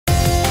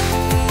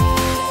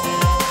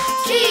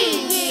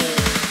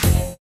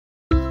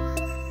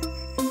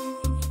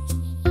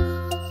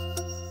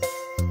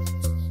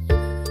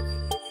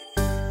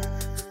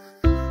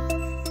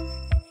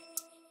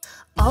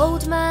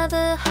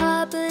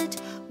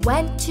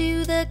went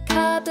to the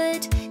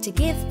cupboard to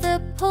give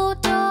the poor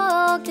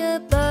dog a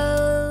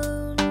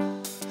bone.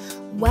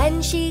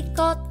 When she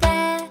got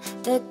there,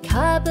 the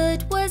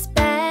cupboard was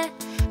bare,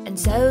 and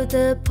so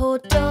the poor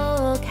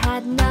dog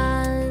had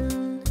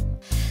none.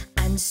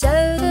 And so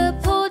the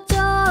poor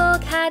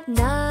dog had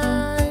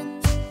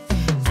none.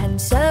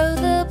 And so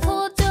the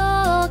poor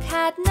dog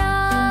had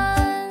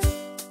none.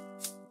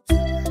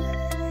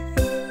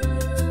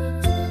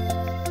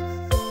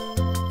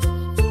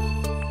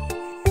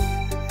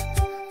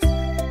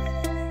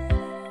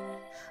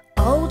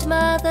 Old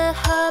Mother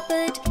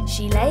Hubbard,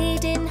 she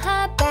laid in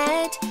her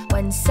bed,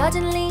 when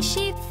suddenly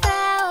she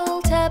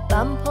felt a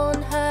bump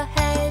on her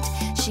head.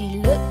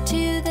 She looked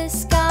to the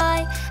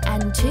sky,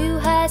 and to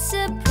her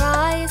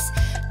surprise,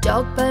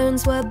 dog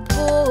bones were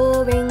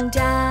pouring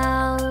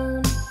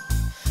down.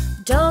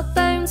 Dog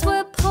bones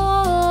were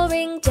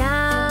pouring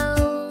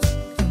down.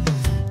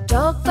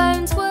 Dog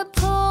bones were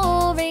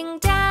pouring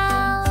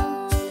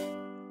down.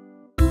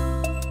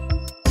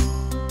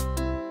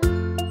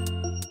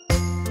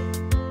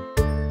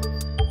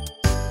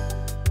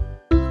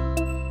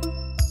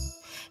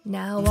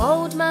 Now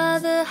old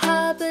Mother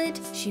Hubbard,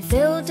 she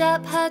filled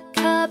up her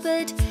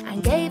cupboard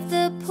and gave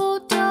the poor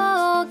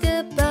dog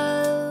a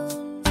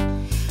bone.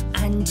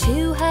 And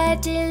to her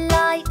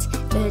delight,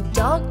 the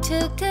dog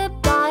took a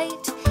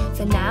bite,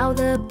 for now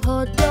the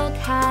poor dog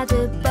had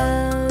a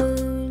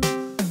bone.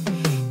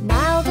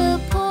 Now the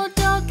poor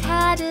dog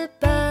had a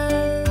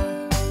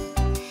bone.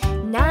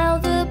 Now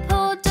the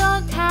poor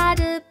dog had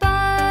a bone.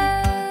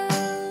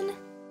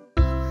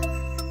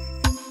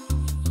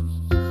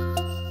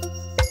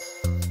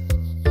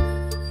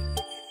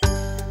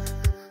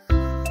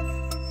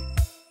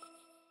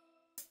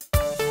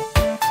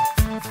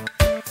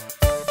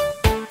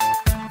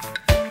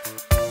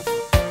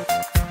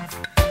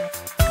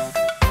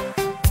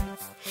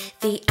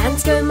 The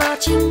ants go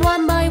marching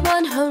one by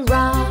one,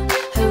 hurrah,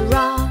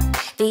 hurrah.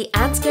 The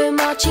ants go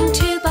marching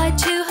two by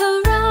two,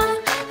 hurrah,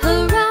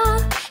 hurrah.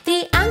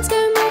 The ants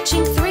go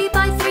marching three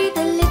by three.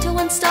 The little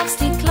one stops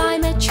to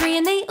climb a tree,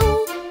 and they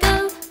all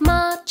go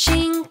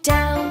marching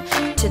down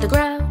to the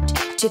ground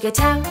to get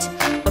out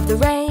of the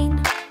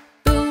rain.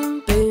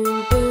 Boom,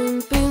 boom, boom,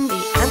 boom.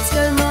 The ants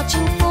go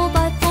marching four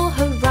by four,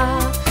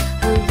 hurrah,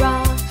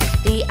 hurrah.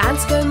 The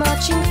ants go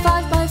marching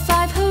five by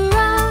five,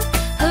 hurrah,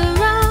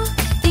 hurrah.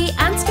 The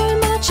ants go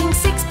marching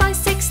six by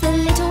six. The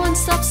little one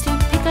stops to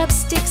pick up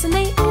sticks, and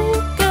they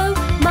all go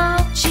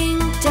marching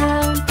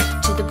down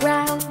to the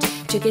ground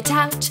to get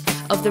out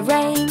of the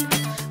rain.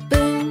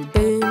 Boom,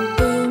 boom,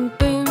 boom,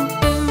 boom,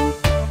 boom.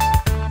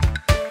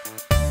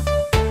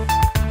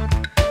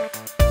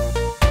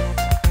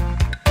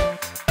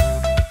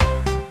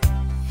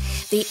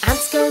 The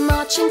ants go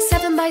marching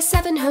seven by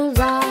seven,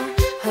 hurrah,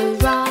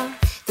 hurrah.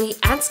 The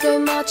ants go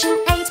marching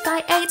eight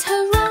by eight,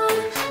 hurrah,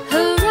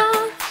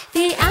 hurrah.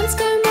 The ants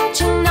go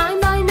marching nine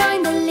by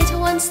nine. The little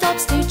one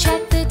stops to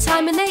check the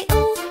time, and they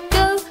all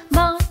go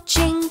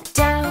marching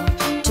down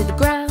to the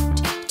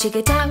ground to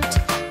get out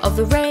of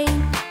the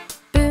rain.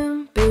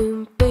 Boom,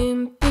 boom,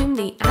 boom, boom.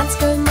 The ants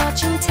go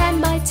marching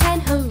 10 by 10,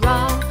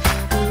 hurrah,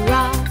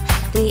 hurrah.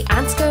 The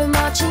ants go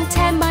marching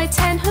 10 by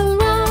 10,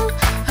 hurrah,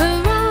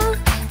 hurrah.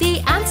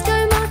 The ants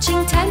go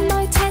marching 10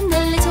 by 10.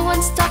 The little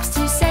one stops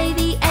to say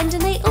the end,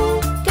 and they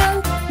all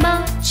go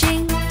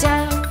marching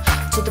down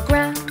to the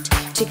ground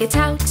to get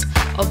out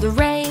of the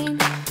rain.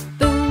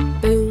 Boom,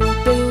 boom,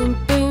 boom,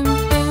 boom,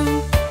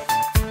 boom.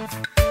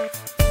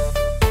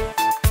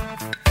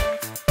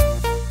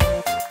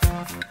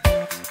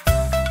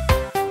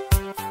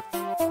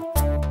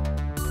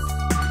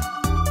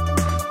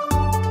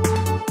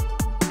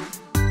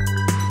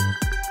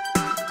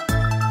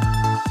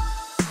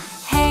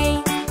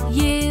 Hey,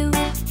 you,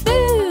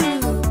 boo!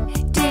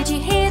 Did you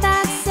hear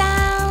that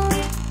sound?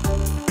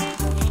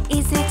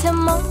 Is it a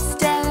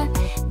monster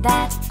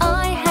that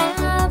I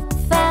have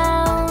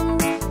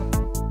found?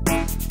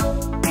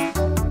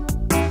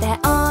 There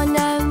are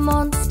no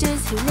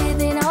monsters who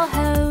live in our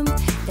home.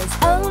 There's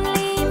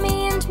only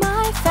me and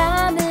my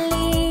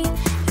family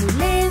who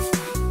live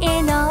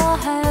in our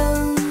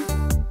home.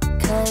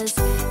 'Cause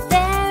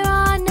there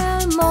are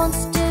no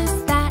monsters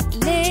that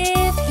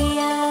live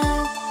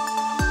here.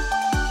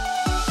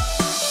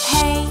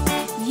 Hey,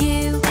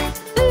 you,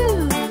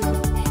 ooh,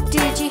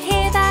 did you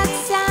hear that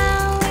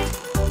sound?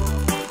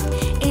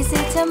 Is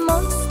it a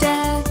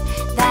monster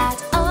that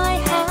I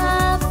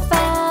have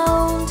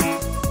found?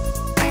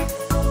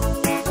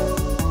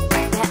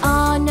 There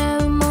are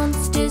no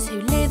monsters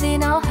who live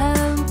in our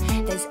home.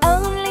 There's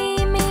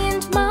only me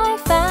and my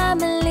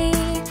family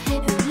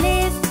who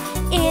live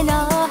in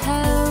our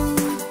home.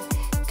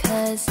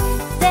 'Cause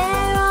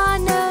there are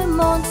no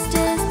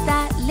monsters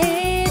that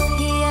live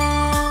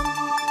here.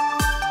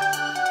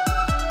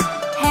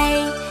 Hey,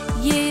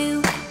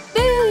 you,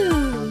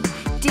 boo!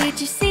 Did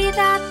you see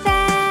that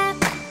there?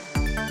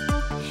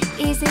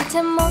 Is it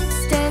a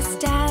monster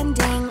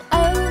standing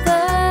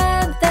over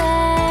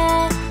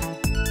there?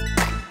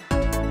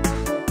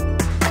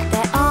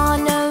 There are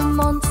no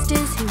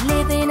monsters who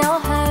live in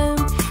our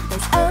home.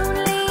 There's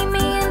only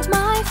me and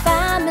my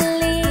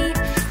family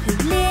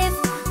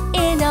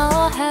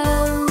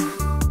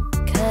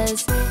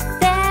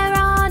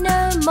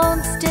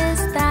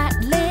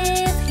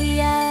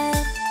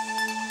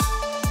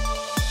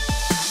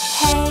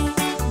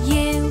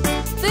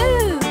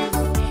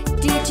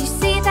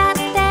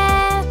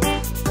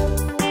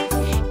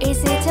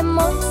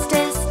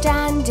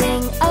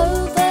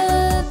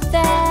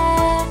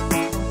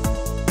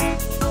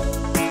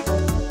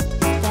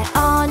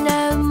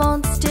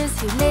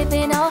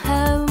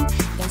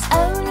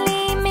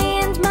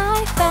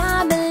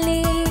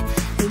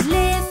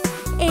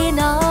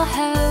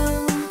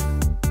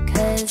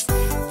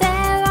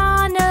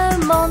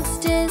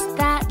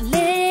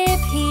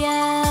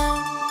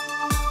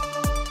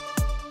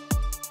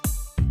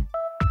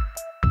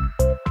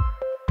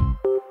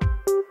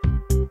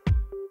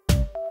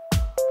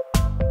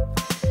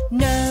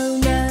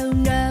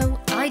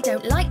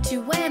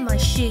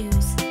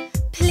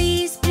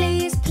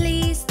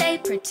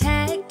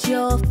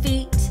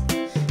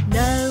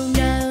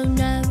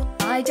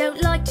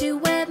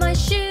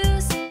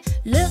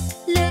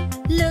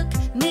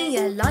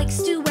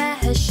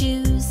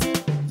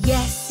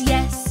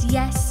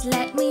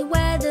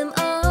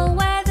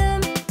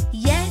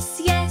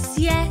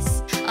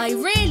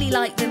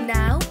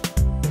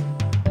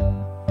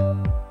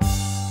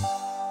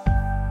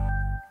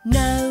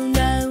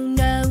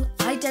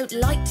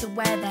don't like to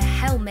wear the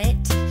helmet.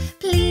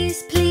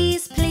 Please,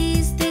 please,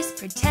 please, this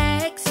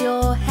protects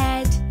your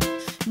head.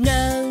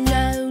 No,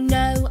 no,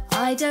 no,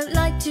 I don't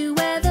like to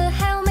wear the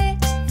helmet.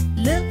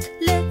 Look,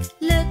 look,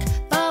 look,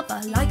 Baa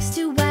Baa likes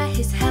to wear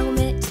his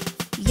helmet.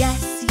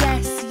 Yes,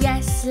 yes,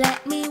 yes,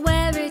 let me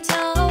wear it,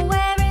 I'll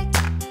wear it.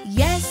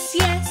 Yes,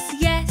 yes,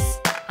 yes,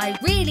 I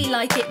really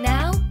like it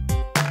now.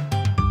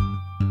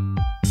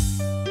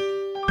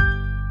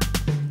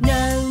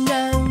 No,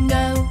 no,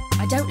 no,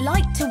 I don't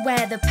like to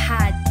wear the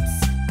pads.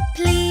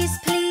 Please,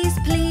 please,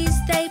 please,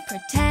 they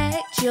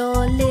protect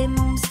your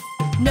limbs.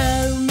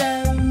 No,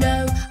 no,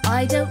 no,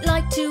 I don't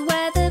like to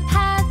wear the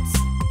pads.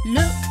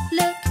 Look,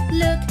 look,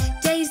 look,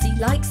 Daisy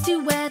likes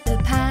to wear the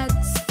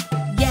pads.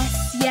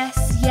 Yes,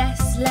 yes,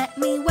 yes, let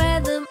me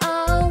wear them,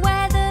 I'll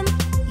wear them.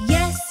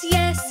 Yes,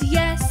 yes,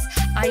 yes,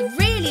 I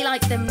really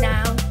like them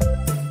now.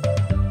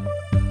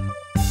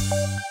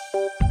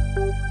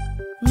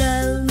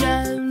 No,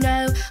 no,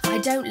 no, I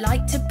don't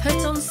like to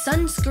put on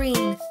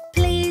sunscreen.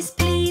 Please,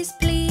 please,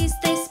 please,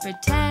 this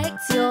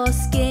protects your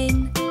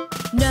skin.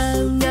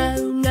 No,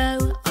 no,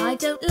 no, I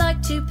don't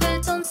like to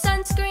put on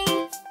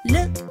sunscreen.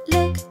 Look,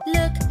 look,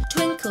 look,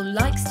 Twinkle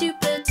likes to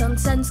put on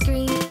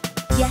sunscreen.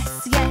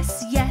 Yes,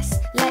 yes, yes,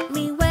 let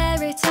me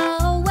wear it,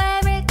 I'll wear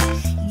it.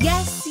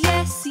 Yes,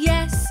 yes,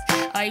 yes,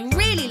 I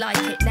really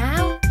like it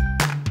now.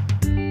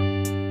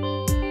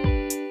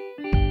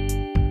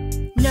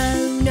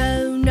 No,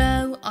 no,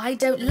 no, I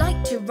don't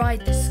like to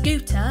ride the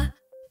scooter.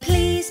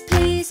 Please,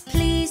 please,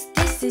 please,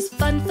 this is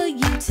fun for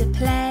you to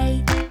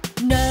play.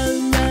 No,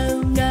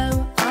 no,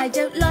 no, I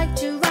don't like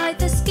to ride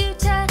the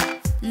scooter.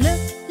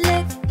 Look,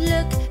 look,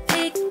 look,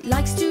 Pig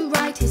likes to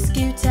ride his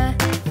scooter.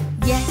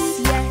 Yes,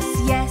 yes,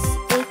 yes,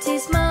 it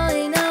is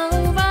mine,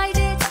 I'll ride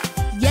it.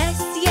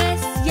 Yes, yes,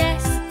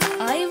 yes,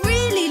 I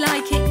really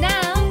like it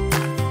now.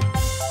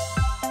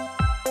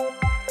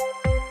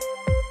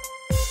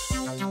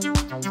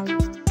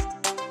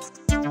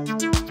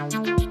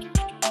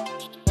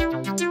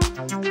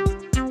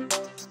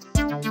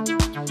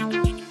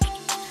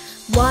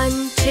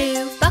 One,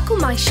 two, buckle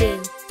my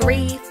shoe.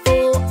 3,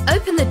 4,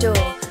 open the door.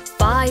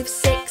 5,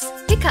 6,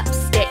 pick up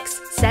sticks.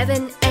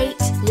 7, 8,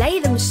 lay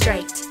them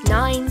straight.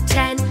 9,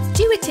 10,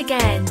 do it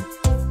again.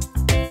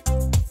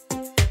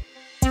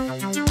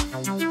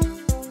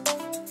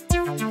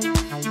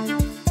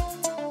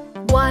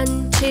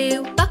 1,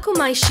 2, buckle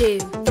my shoe.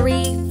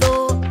 3,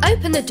 4,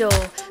 open the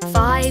door.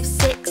 5,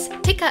 6,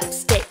 pick up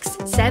sticks.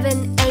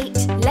 7,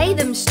 8, lay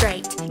them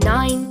straight.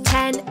 9,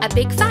 10, a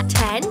big fat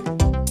hen.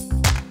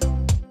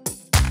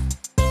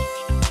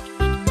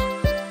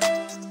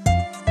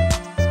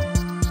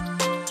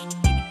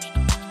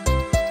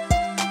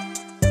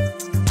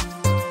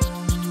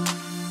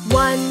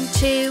 One,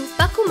 two,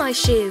 buckle my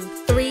shoe.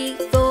 3,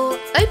 4,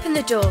 open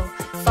the door.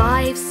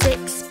 5,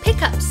 6,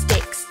 pick up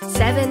sticks.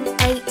 7,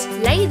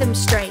 8, lay them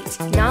straight.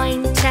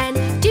 9,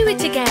 10, do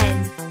it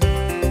again.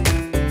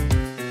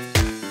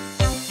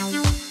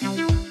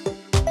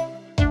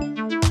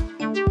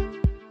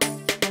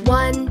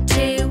 One,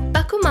 two,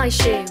 buckle my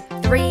shoe.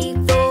 3,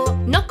 4,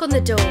 knock on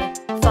the door.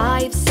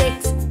 5,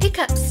 6, pick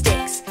up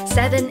sticks.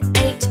 7,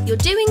 8, you're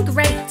doing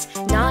great.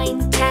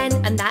 9,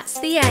 10, and that's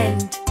the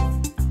end.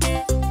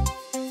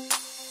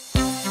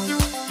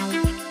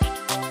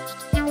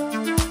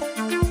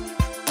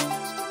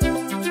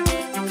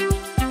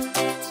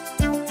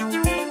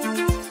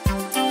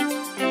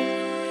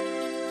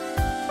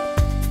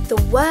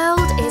 The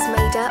world is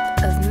made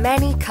up of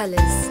many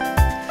colours.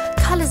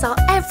 Colours are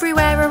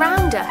everywhere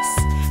around us.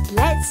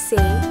 Let's see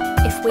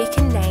if we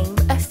can name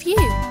a few.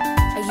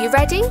 Are you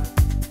ready?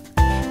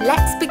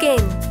 Let's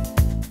begin.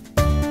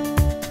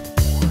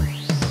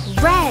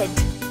 Red,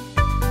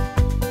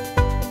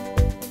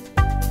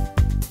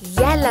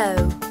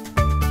 yellow,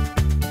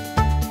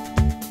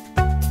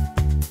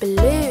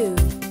 blue,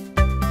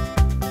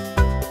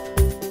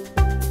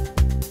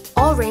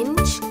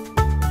 orange,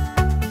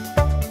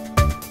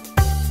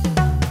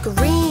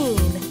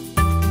 green,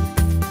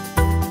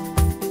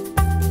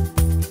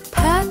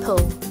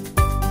 purple,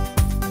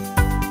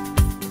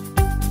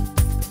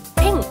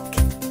 pink,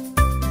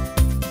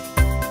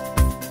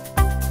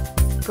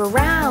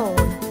 brown,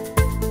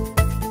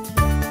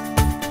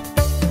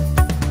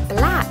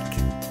 black,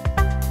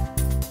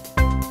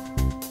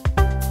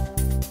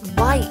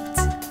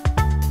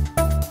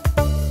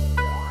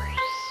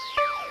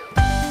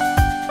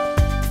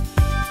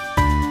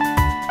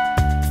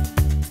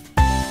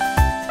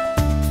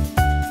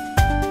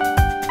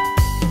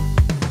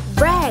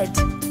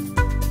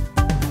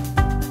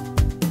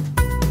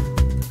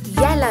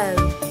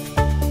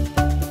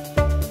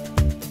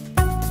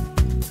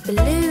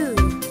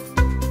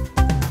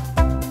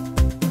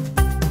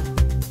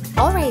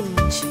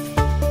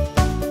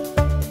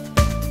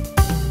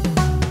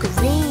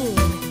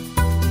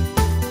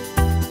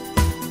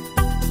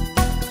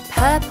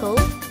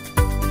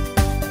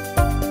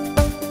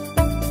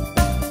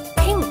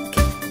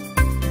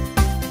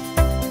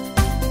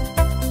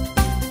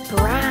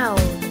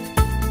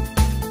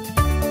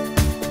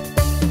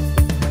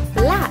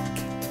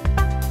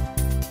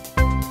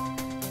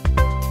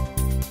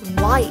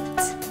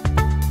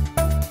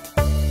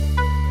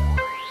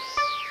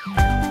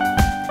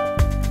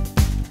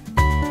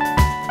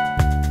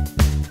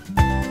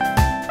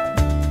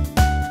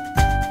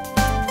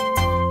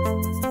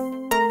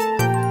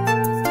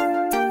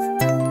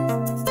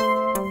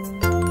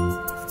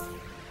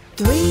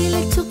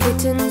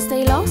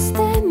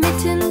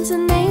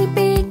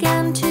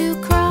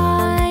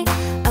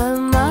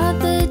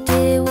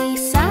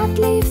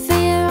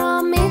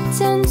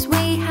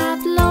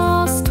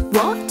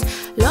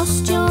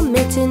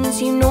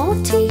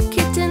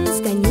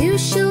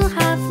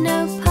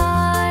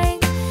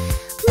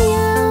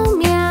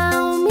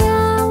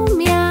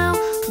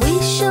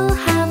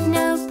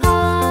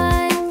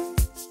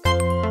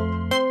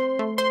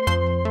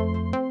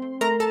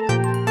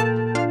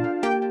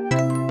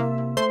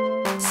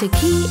 So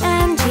Kii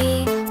and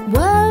Yi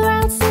were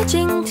out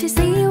searching to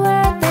see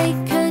where they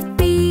could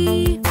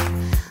be.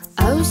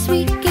 Oh,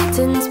 sweet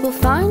kittens, we'll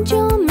find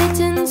your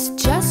mittens,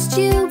 just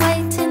you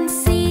wait and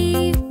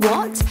see.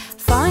 What?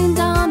 Find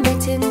our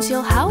mittens,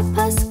 you'll help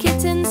us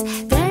kittens,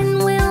 then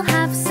we'll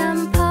have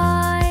some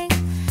pie.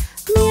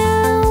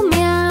 Meow,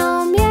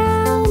 meow,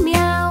 meow,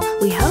 meow,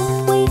 we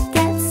hope we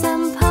get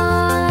some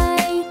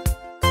pie.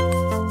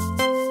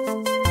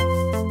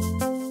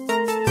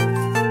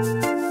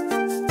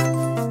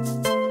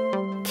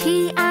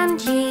 Kii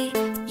and Yi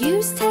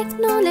used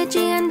technology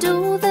and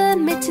all the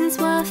mittens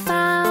were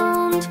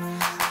found.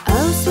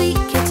 Oh, sweet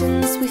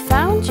kittens, we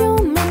found your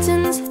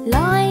mittens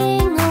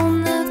lying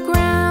on the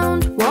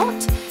ground.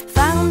 What?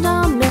 Found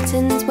our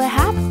mittens, we're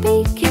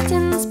happy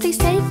kittens, please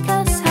take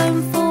us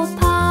home for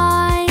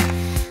pie.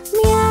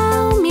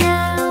 Meow,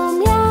 meow,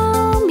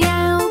 meow,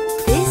 meow,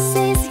 this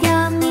is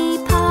yummy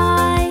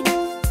pie.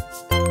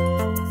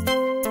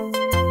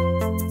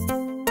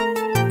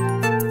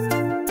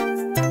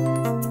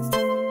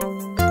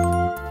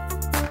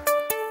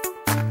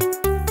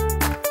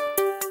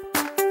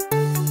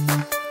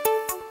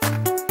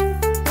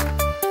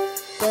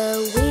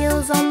 The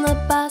wheels on the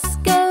bus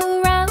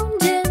go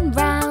round and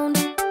round,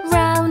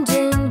 round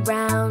and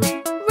round,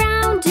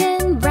 round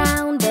and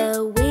round.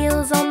 The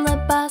wheels on the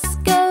bus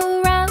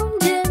go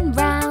round and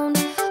round,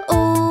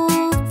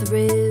 all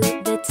through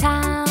the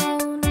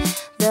town.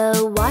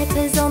 The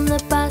wipers on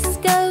the bus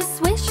go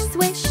swish,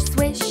 swish,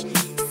 swish,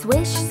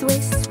 swish,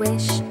 swish,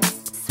 swish,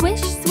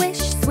 swish,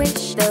 swish,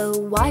 swish. The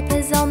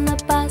wipers on the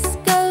bus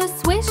go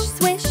swish,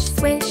 swish,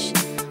 swish,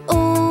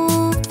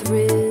 all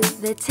through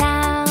the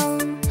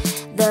town.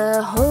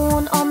 The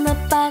horn on the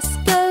bus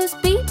goes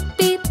beep,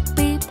 beep,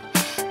 beep,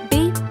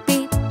 beep,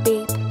 beep,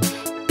 beep,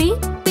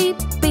 beep, beep,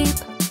 beep.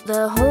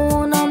 The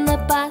horn on the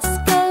bus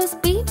goes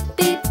beep,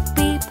 beep,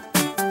 beep,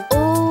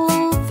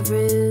 all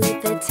through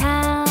the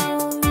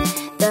town.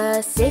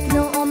 The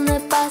signal on the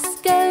bus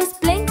goes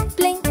blink,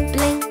 blink,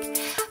 blink,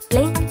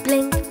 blink,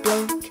 blink,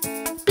 blink,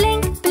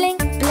 blink, blink,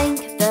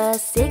 blink. The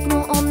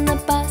signal on the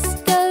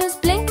bus goes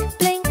blink,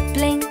 blink,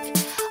 blink,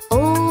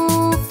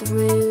 all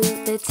through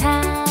the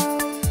town.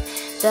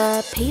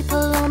 The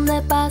people on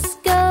the bus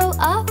go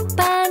up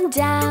and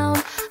down,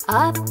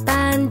 up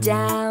and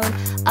down,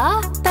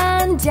 up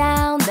and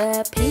down.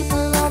 The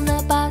people on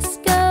the bus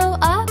go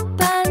up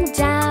and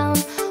down,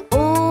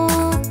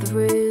 all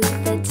through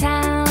the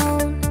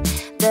town.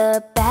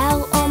 The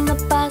bell on the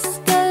bus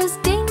goes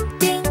ding,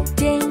 ding,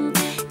 ding,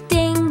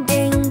 ding,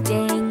 ding,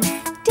 ding,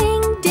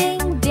 ding,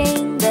 ding,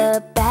 ding.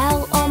 The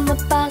bell on the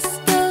bus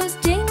goes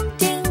ding,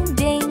 ding,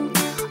 ding,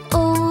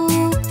 all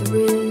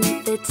through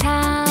the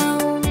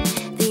town.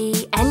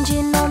 The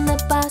engine on the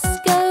bus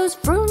goes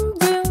vroom,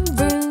 vroom,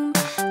 vroom,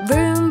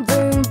 vroom,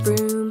 vroom,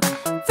 vroom,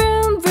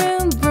 vroom,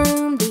 vroom,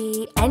 vroom.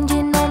 The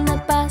engine on the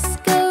bus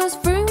goes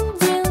vroom,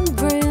 vroom,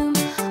 vroom,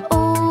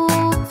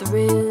 all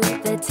through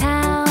the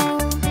town.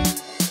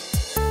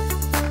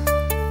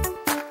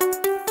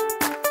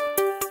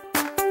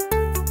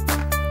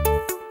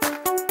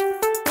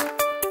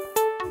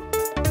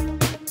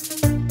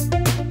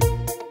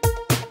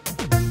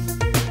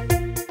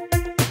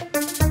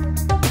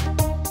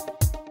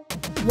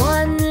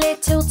 One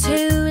little,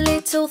 two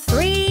little,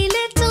 three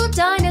little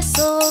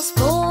dinosaurs,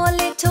 4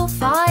 little,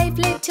 5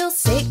 little,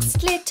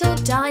 6 little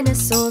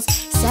dinosaurs,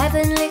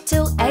 7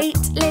 little, 8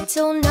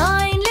 little,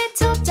 9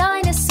 little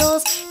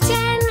dinosaurs,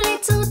 10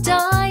 little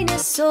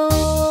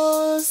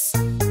dinosaurs.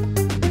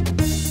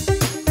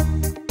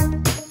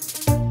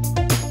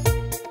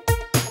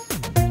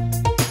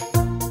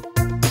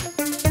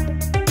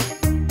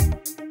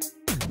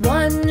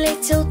 One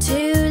little,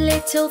 two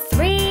little,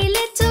 3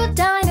 little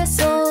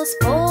dinosaurs,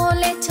 4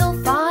 little,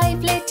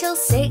 5 little,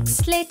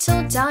 6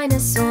 little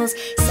dinosaurs,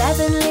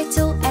 7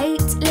 little,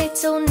 8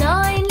 little,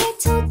 9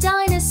 little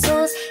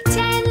dinosaurs,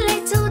 10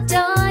 little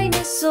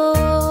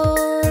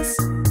dinosaurs.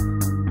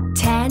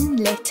 10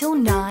 little,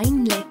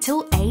 9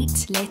 little,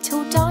 8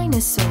 little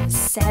dinosaurs,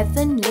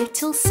 7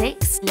 little,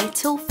 6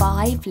 little,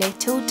 5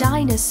 little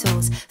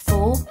dinosaurs,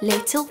 4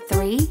 little,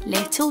 3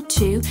 little,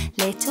 2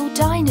 little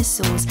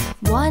dinosaurs,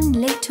 1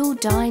 little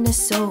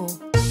dinosaur.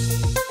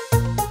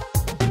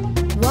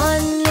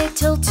 1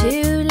 little,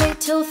 2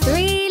 little,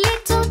 3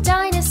 little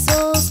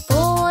dinosaurs,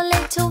 4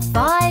 little,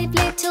 5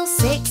 little,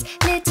 6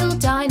 little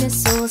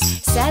dinosaurs,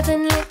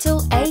 7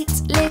 little, 8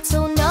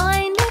 little,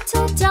 9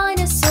 little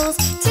dinosaurs,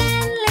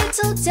 10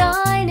 little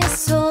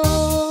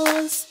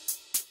dinosaurs.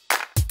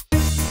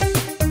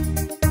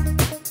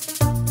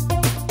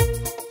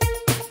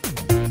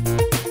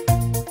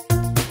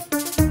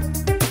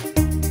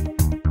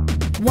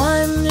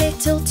 One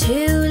little,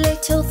 2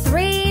 little,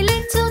 3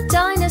 little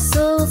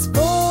dinosaurs,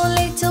 4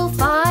 little,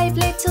 5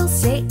 little,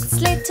 6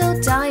 little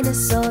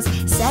dinosaurs,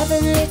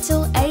 7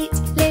 little, 8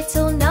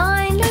 little,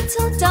 9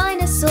 little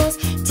dinosaurs,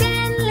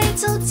 10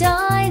 little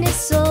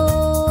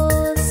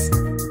dinosaurs.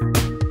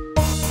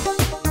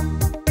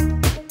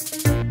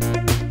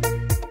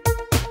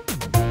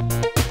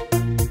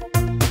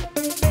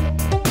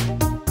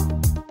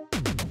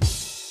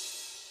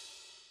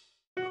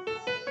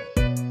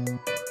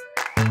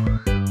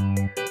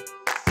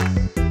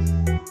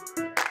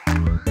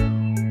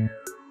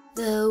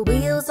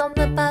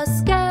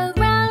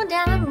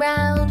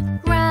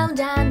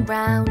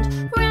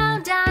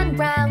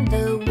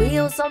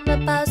 on the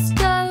bus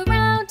go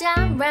round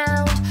and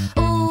round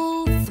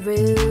all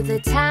through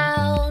the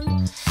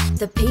town.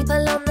 The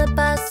people on the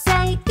bus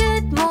say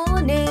good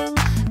morning,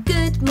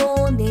 good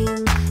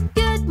morning,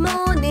 good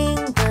morning.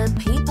 The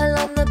people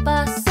on the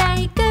bus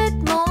say good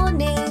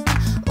morning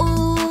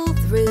all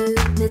through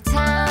the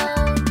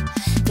town.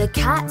 The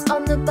cat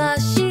on the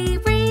bus, she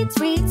reads,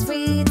 reads,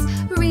 reads,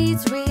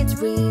 reads,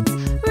 reads, reads,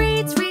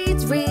 reads,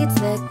 reads, reads.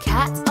 The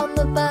cat on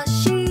the bus,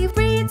 she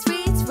reads,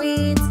 reads,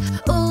 reads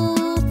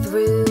all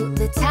through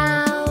the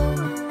town.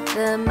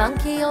 The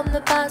monkey on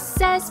the bus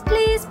says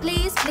please,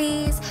 please,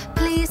 please,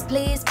 please,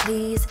 please,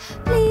 please,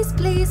 please,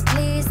 please,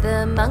 please.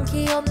 The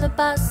monkey on the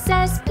bus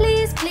says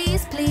please,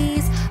 please,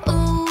 please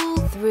all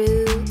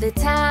through the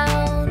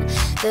town.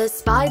 The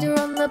spider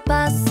on the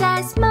bus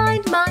says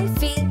mind my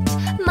feet,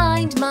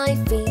 mind my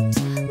feet,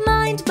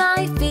 mind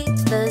my feet.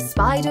 The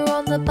spider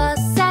on the bus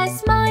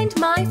says mind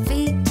my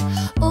feet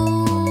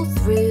all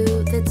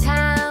through the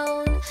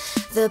town.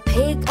 The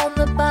pig on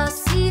the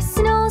bus, he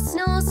snores,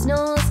 snores,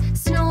 snores,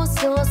 snores,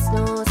 snores,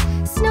 snores,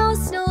 snores,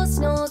 snores,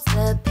 snores.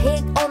 The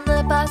pig on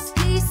the bus,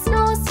 he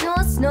snores,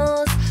 snores,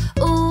 snores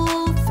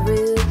all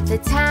through the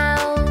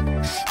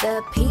town.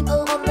 The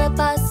people on the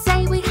bus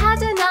say we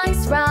had a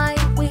nice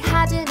ride, we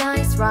had a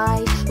nice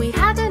ride, we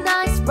had a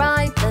nice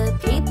ride. The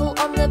people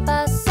on the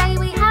bus say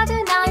we had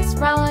a nice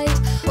ride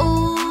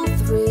all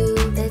through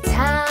the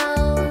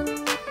town.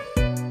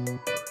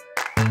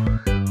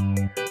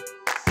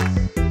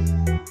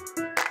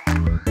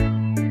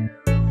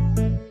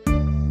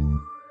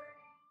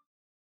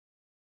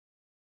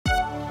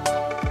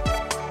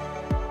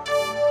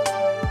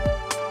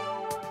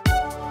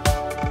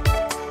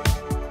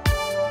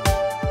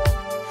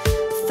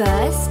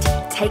 First,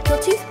 take your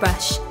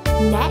toothbrush.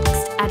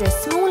 Next, add a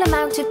small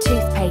amount of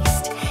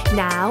toothpaste.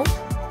 Now,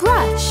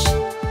 brush.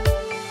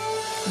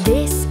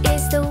 This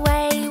is the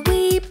way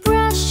we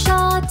brush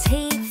our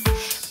teeth.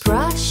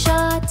 Brush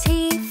our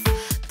teeth,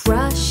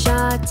 brush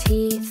our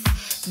teeth.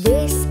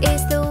 This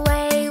is the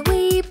way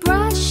we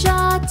brush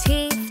our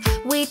teeth.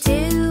 We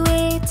do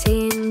it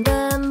in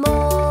the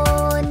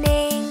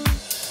morning.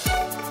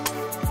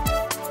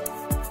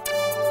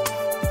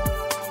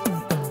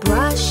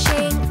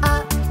 Brushing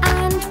up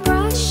and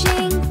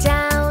brushing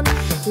down,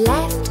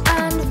 left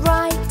and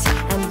right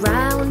and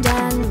round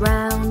and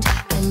round.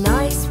 A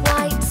nice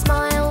white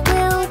smile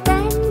will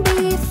then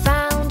be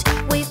found.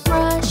 We've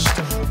brushed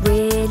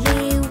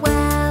really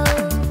well.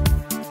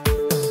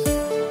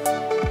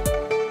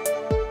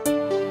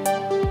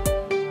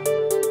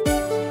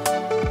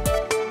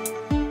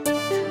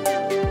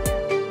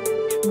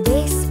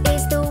 This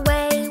is the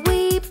way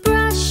we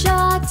brush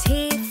our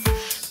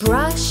teeth.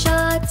 Brush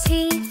our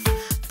teeth,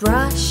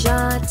 brush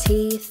our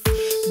teeth.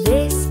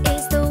 This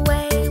is the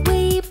way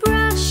we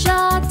brush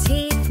our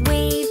teeth.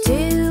 We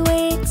do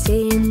it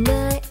in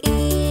the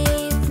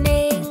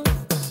evening.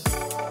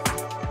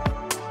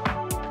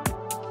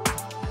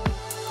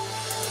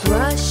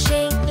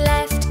 Brushing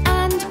left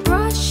and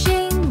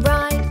brushing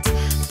right,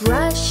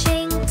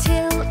 brushing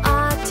till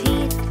our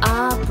teeth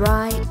are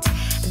bright.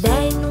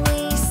 Then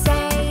we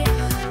say,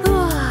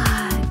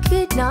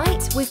 good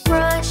night, we've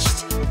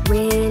brushed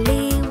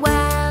really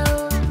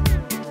well.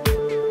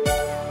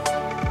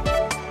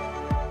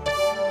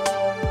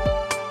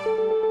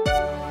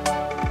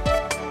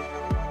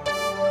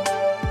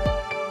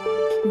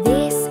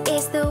 This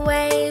is the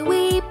way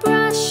we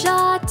brush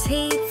our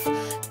teeth.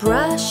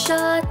 Brush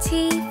our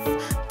teeth,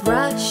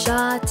 brush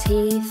our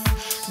teeth.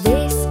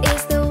 This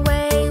is the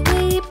way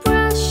we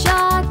brush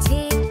our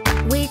teeth.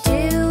 We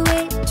do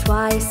it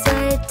twice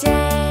a day.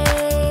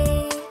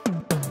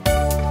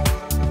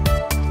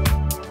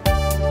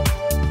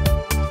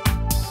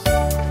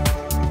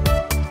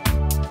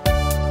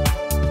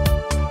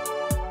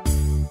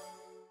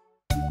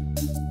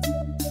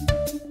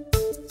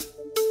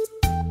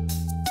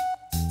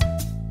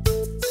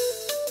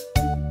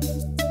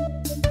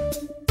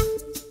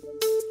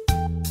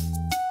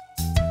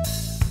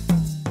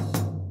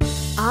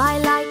 I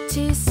like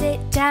to sit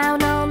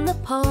down on the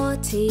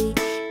potty.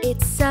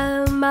 It's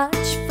so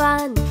much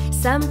fun.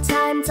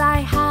 Sometimes I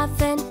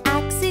have an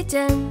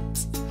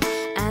accident,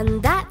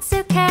 and that's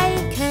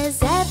okay,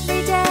 'cause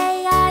every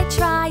day I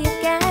try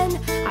again.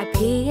 I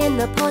pee in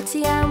the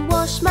potty and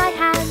wash my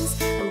hands.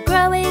 I'm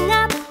growing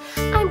up,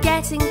 I'm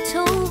getting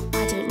tall.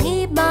 I don't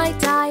need my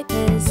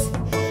diapers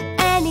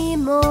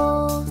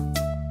anymore.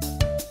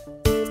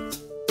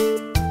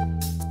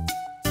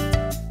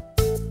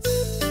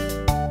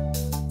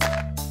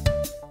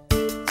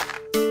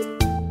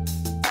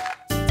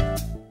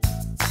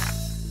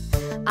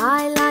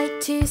 I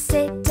like to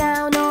sit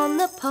down on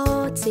the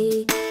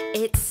potty.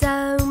 It's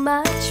so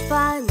much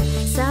fun.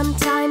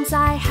 Sometimes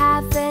I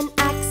have an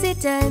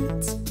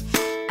accident,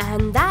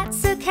 and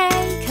that's okay,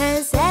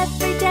 'cause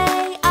every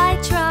day I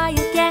try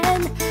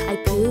again. I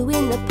poo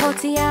in the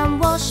potty and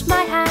wash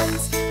my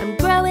hands. I'm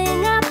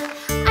growing up,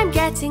 I'm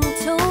getting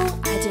tall.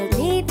 I don't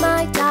need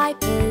my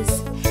diapers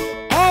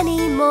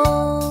anymore.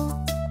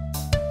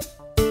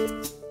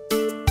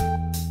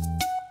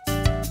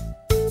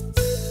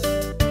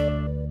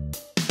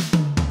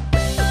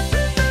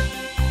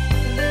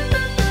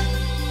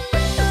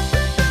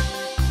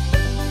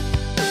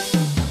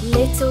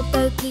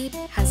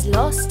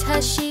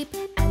 her sheep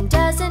and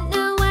doesn't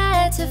know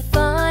where to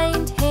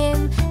find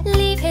him.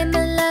 Leave him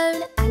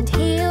alone and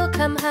he'll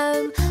come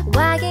home,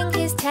 wagging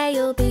his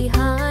tail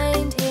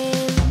behind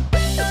him.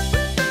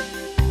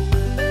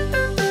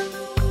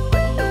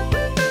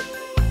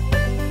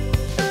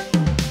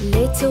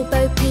 Little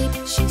Bo Peep,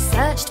 she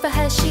searched for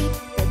her sheep,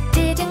 but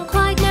didn't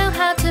quite know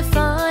how to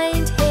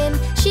find him.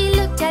 She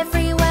looked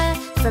everywhere,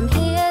 from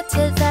here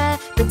to there,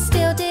 but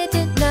still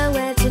didn't know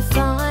where to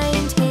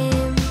find him.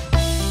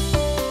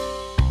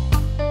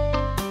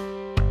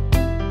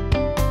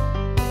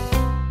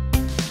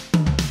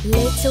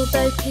 Little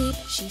Bo Peep,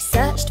 she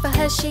searched for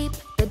her sheep,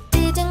 but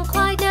didn't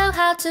quite know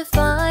how to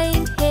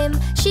find him.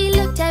 She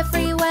looked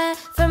everywhere,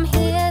 from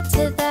here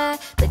to there,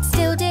 but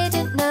still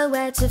didn't know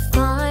where to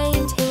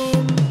find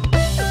him.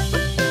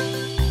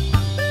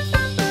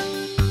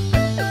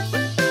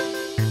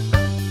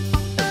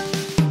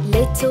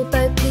 Little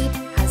Bo Peep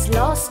has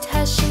lost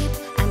her sheep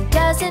and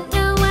doesn't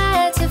know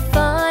where to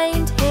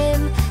find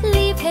him.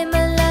 Leave him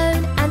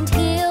alone and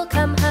he'll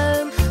come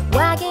home,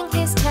 wagging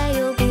his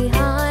tail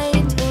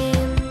behind him.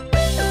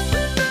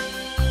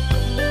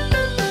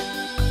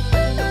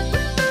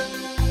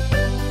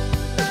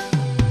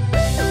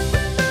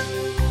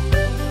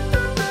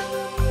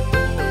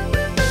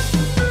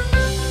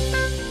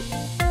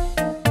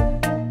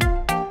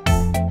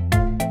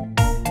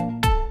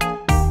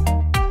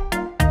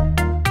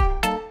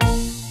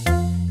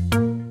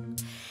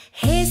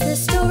 Here's the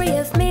story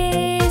of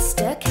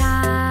Mr.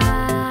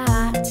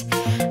 Cat,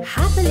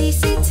 happily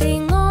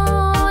sitting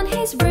on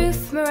his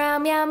roof. Meow,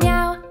 meow,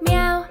 meow,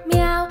 meow,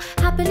 meow,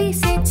 happily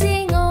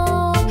sitting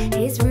on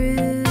his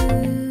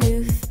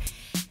roof.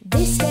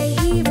 This day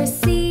he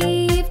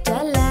received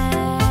a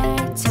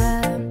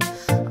letter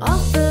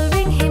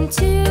offering him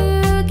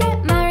to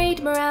get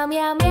married. Meow,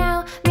 meow,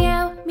 meow,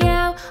 meow,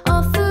 meow,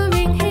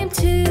 offering him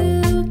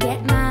to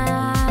get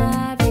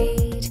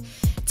married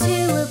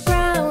to a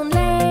brown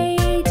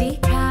lady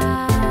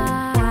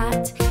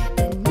cat,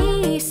 the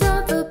niece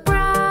of a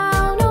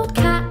brown old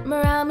cat.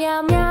 Meow,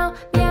 meow, meow,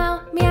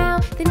 meow, meow,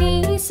 the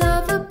niece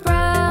of a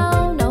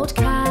brown old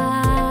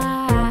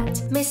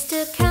cat.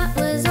 Mr. Cat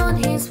was on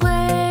his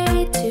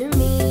way to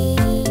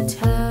meet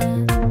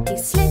her. He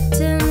slipped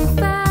and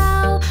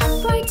fell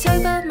right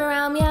over.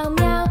 Meow, meow,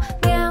 meow,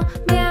 meow,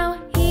 meow,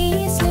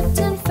 he slipped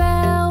and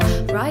fell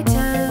right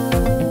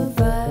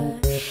over.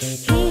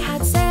 He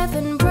had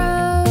 7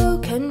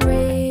 broken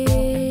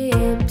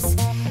ribs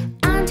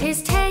and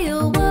his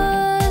tail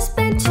was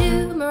bent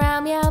too.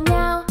 Meow, meow,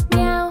 meow,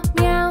 meow,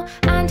 meow,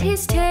 and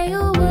his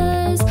tail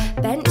was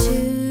bent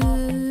too.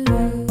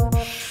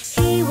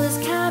 He was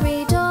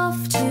carried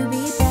off to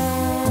be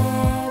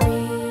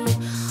buried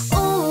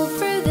all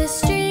through the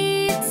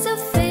streets of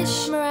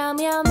fish. Meow,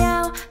 meow,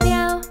 meow,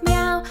 meow,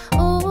 meow,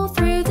 all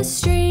through the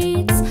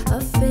streets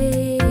of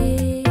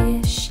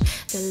fish.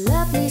 The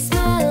lovely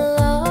smell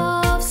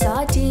of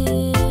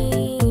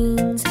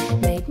sardines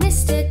made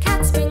Mr.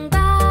 Cat spring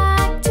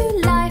back to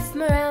life.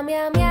 Meow,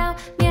 meow, meow,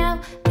 meow,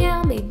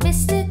 meow, made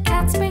Mr.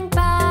 Cat spring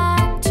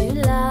back to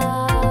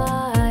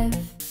life.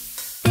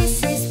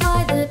 This is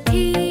why the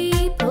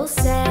people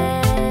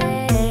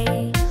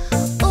say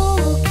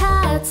all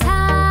cats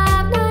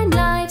have 9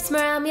 lives.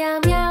 Meow, meow,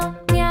 meow,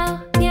 meow,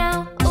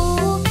 meow,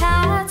 all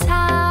cats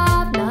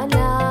have 9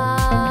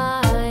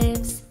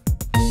 lives.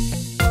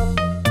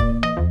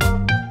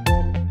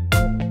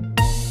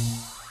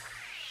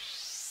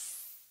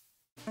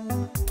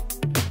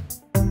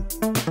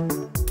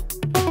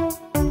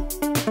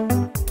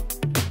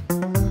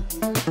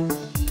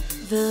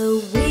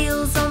 The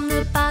wheels on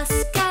the bus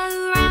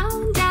go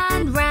round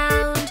and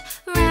round,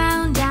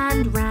 round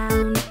and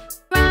round,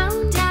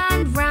 round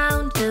and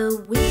round.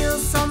 The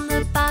wheels on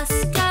the bus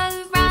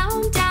go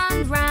round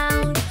and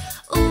round,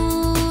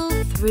 all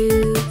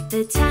through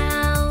the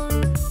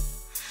town.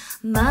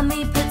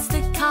 Mummy puts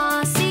the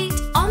car seat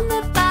on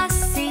the bus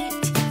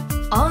seat,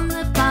 on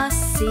the bus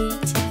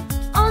seat,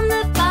 on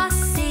the bus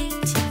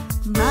seat.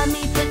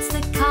 Mummy puts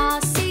the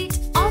car seat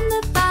on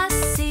the bus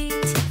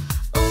seat,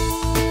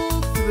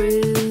 all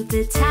through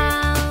the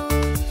town.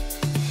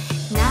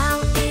 Now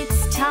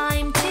it's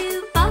time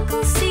to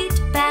buckle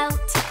seat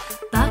belt,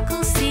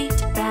 buckle seat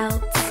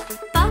belts,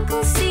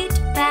 buckle seat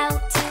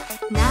belt.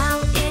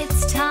 Now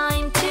it's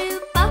time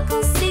to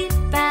buckle seat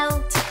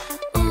belt,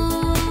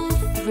 all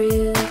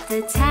through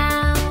the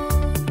town.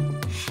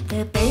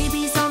 The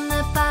babies on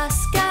the bus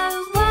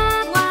go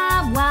wah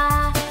wah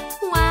wah,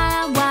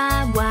 wah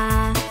wah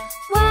wah,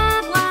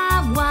 wah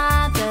wah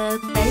wah. The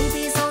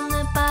babies on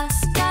the bus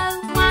go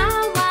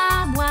wah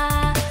wah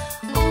wah,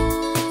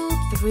 all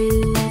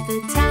through the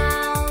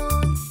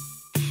town.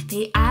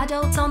 The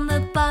adults on the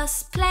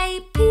bus play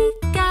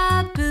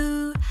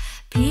peekaboo,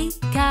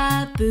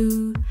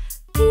 peekaboo,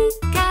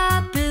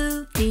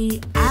 peekaboo.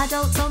 The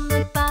adults on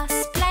the bus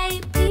play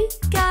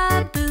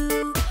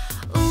peekaboo,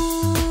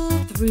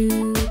 all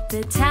through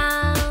the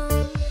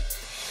town.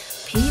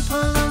 People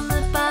on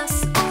the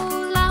bus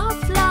all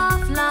laugh,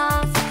 laugh,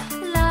 laugh,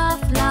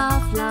 laugh,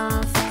 laugh,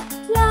 laugh,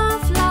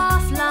 laugh,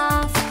 laugh,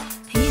 laugh.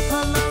 People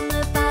on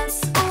the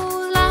bus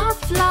all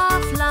laugh,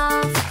 laugh, laugh.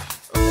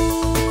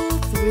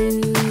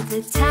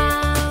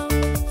 town.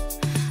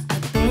 A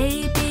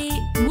baby,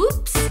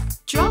 whoops,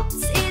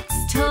 drops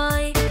its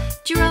toy,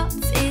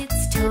 drops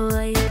its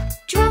toy,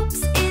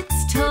 drops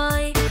its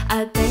toy.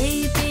 A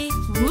baby,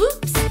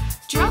 whoops,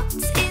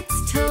 drops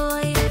its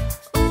toy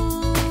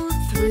all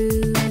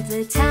through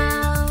the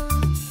town.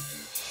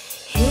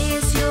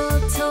 Here's your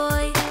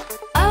toy,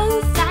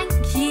 oh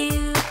thank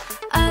you,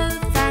 oh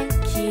thank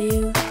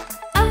you,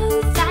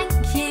 oh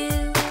thank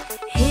you.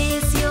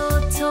 Here's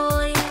your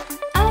toy,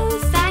 oh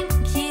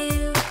thank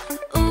you,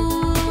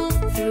 all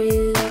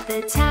through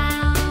the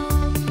town.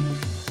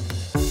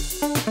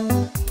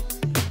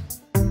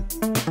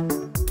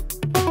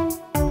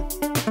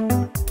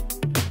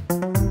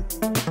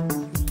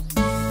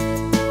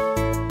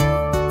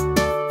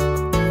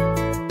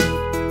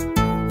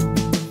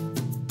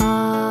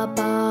 Baa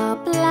Baa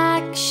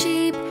Black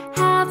Sheep,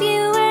 have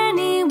you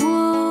any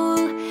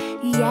wool?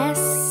 Yes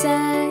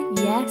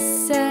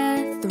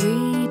sir,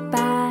 3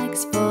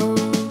 bags full.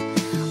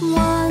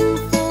 1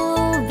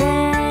 for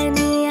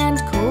Rennie and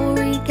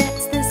Corey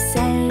gets the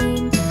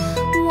same.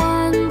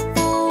 1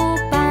 for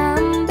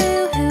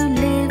Bamboo who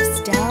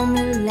lives down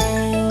the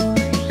lane.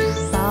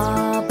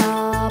 Baa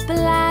Baa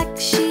Black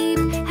Sheep,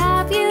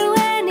 have you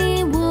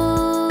any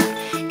wool?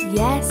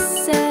 Yes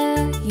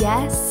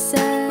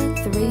sir,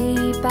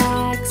 3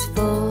 bags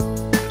full.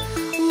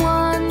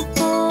 1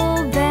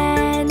 for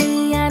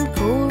Rennie and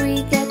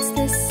Corey gets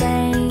the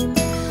same.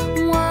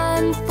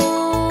 1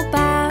 for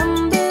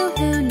Bamboo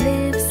who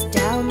lives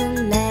down the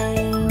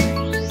lane.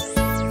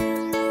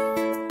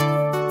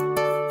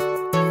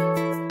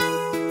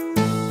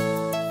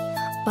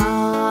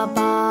 Baa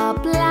Baa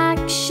Black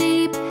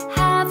Sheep,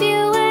 have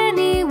you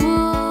any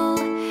wool?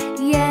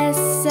 Yes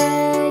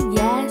sir,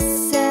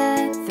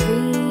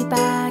 3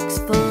 bags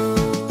full.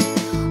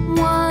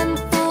 1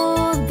 for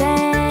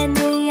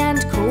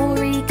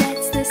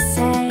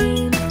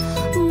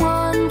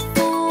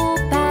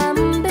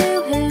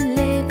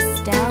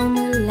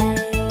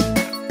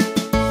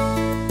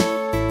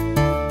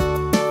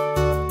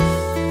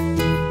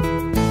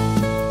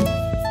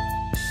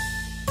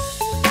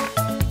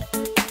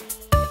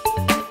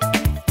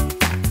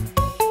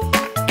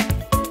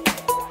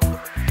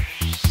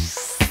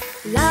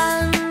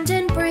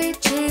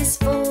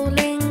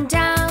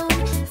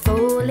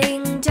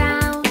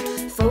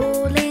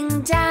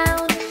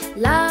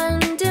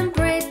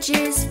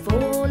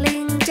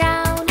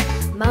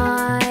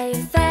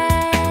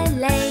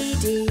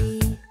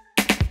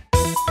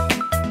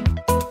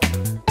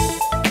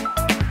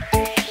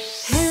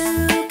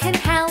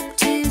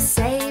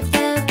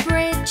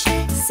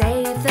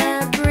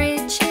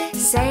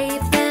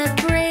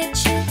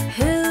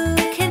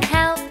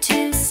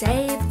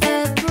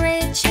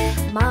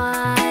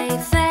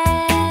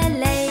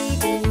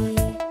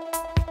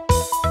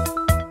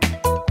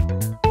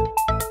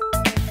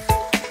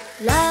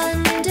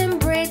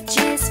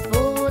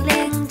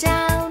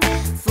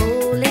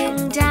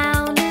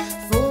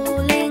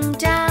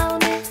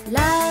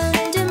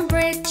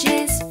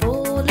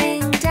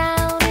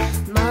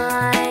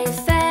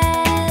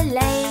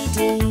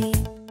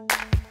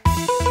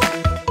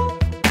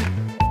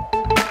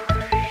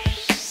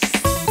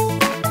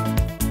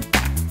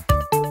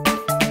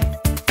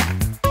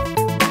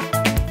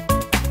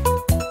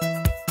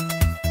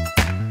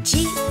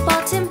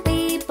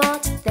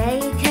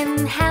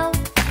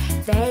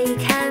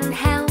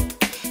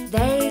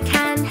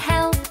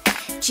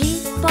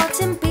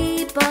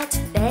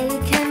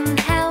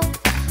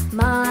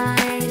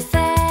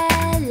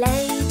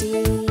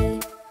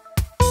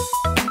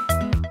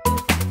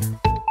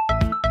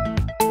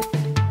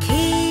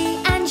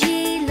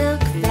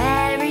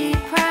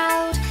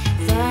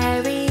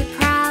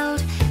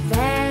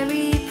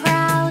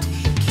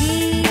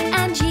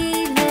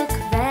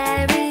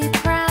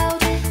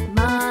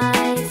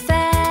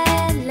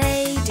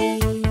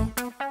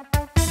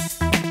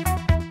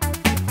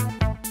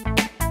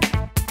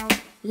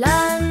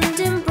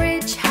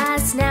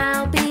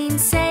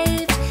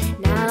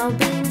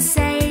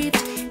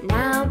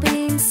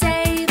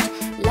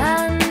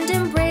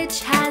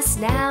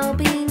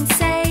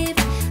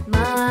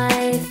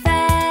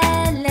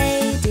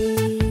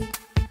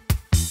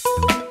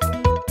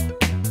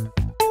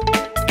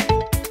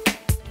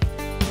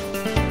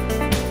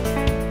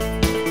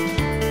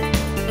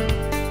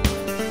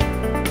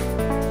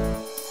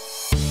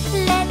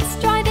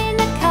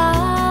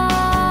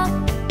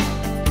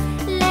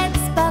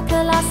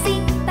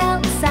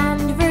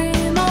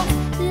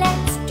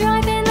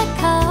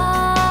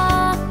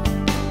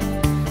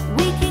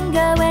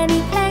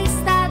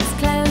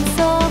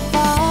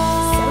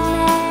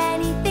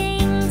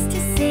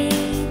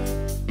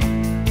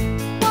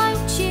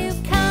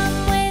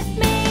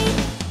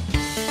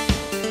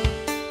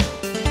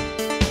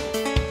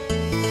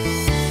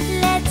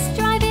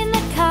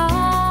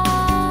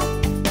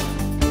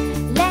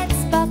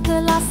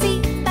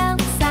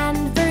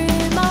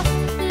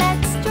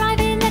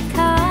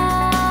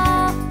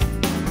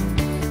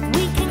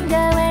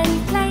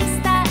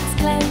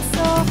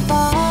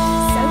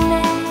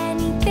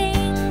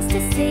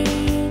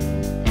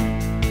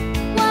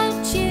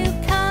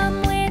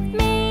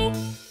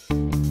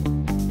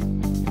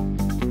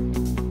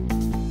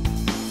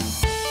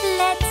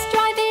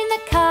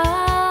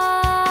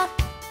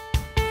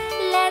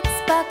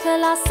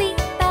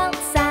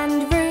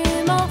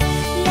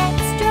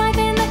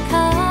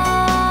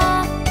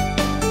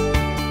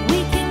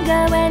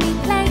can go any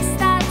place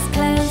that's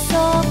close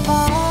or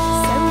far.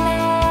 So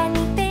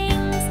many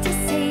things to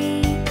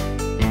see.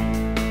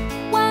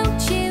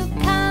 Won't you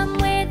come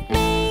with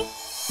me?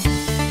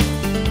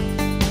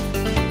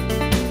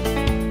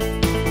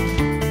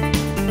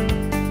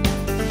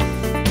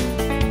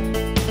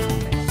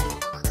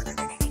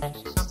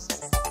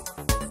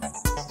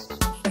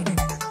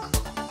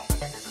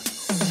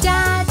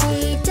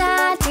 Daddy,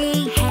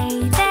 Daddy,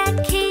 hey there,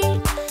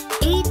 Kii.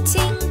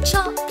 Eating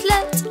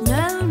chocolate,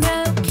 no,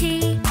 no,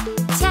 Kii.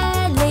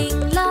 Telling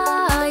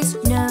lies,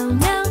 no,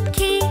 no,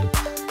 Kii.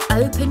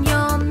 Open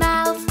your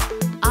mouth,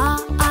 ah,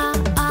 ah,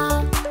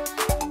 ah.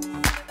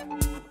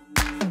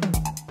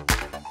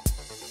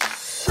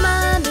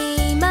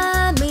 Mummy,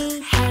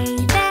 Mummy, hey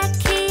there,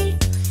 Kii.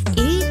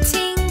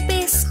 Eating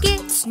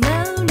biscuits,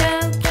 no, no,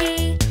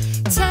 Kii.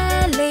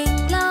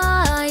 Telling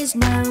lies,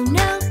 no,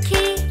 no,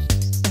 Kii.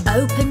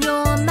 Open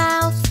your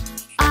mouth,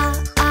 ah,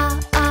 ah,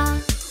 ah.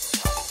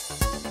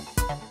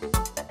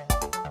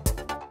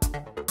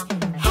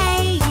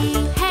 Hey,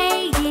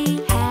 Kii,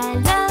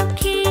 hello,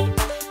 Kii.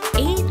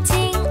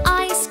 Eating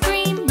ice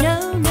cream, no,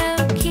 no,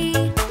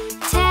 Kii.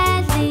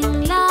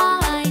 Telling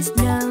lies,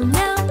 no,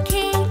 no,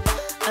 Kii.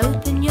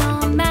 Open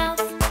your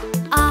mouth,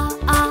 ah,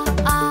 ah,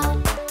 ah.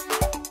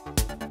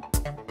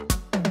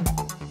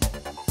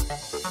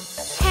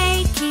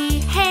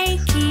 Hey,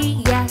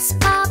 Kii, yes,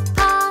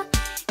 Papa.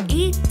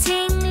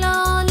 Eating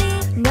lolly,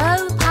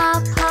 no,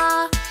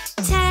 Papa.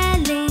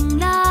 Telling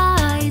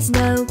lies,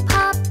 no,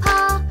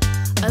 Papa.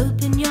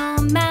 Open your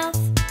mouth,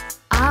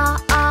 ah,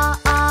 ah,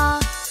 ah.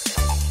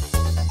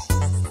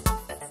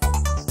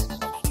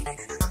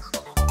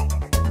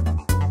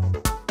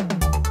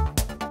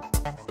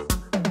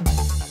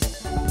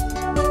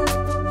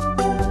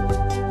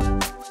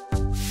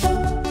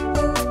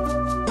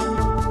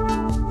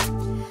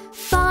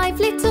 Five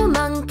little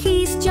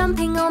monkeys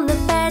jumping on the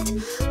bed.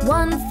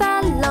 One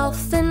fell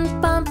off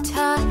and bumped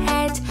her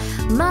head.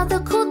 Mother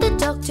called the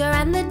doctor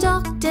and the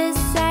doctor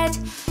said,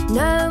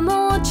 no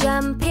more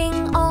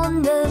jumping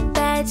on the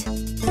bed.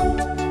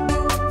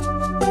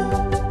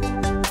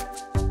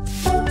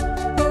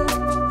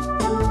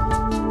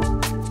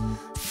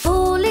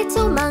 Four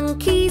little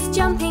monkeys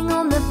jumping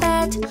on the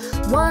bed.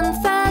 One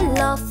fell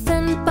off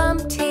and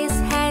bumped his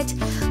head.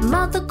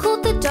 Mother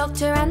called the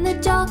doctor and the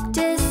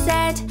doctor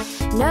said,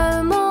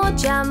 no more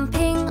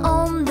jumping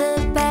on the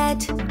bed.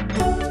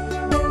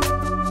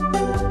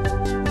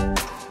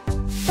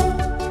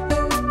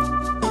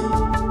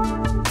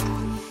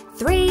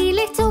 Three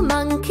little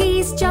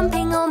monkeys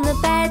jumping on the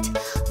bed.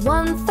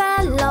 One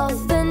fell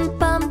off and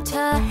bumped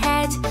her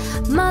head.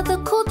 Mother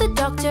called the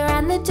doctor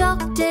and the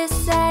doctor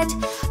said,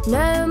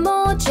 no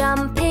more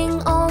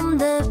jumping on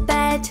the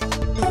bed.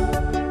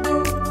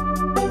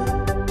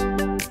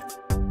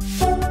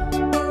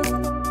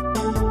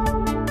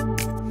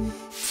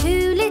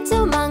 Two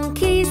little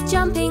monkeys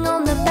jumping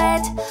on the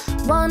bed.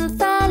 One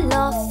fell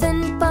off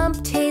and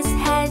bumped his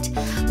head.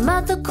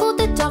 Mother called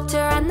the doctor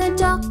and the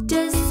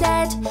doctor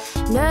said,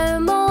 no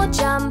more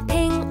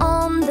jumping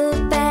on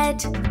the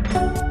bed.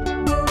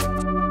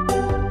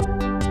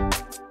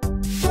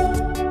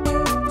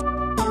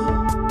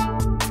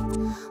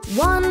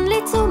 One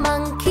little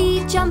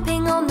monkey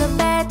jumping on the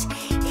bed.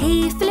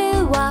 He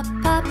flew up,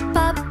 up,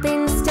 up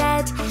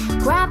instead.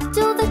 Grabbed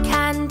all the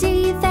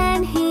candy,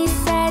 then he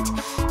said,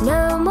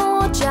 no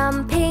more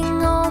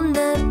jumping on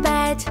the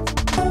bed.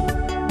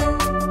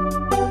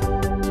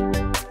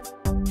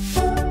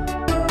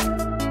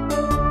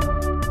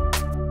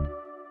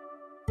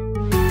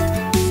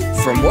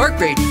 For more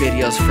great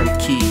videos from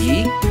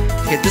KiiYii,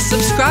 hit the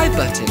subscribe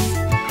button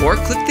or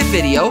click the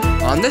video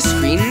on the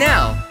screen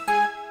now.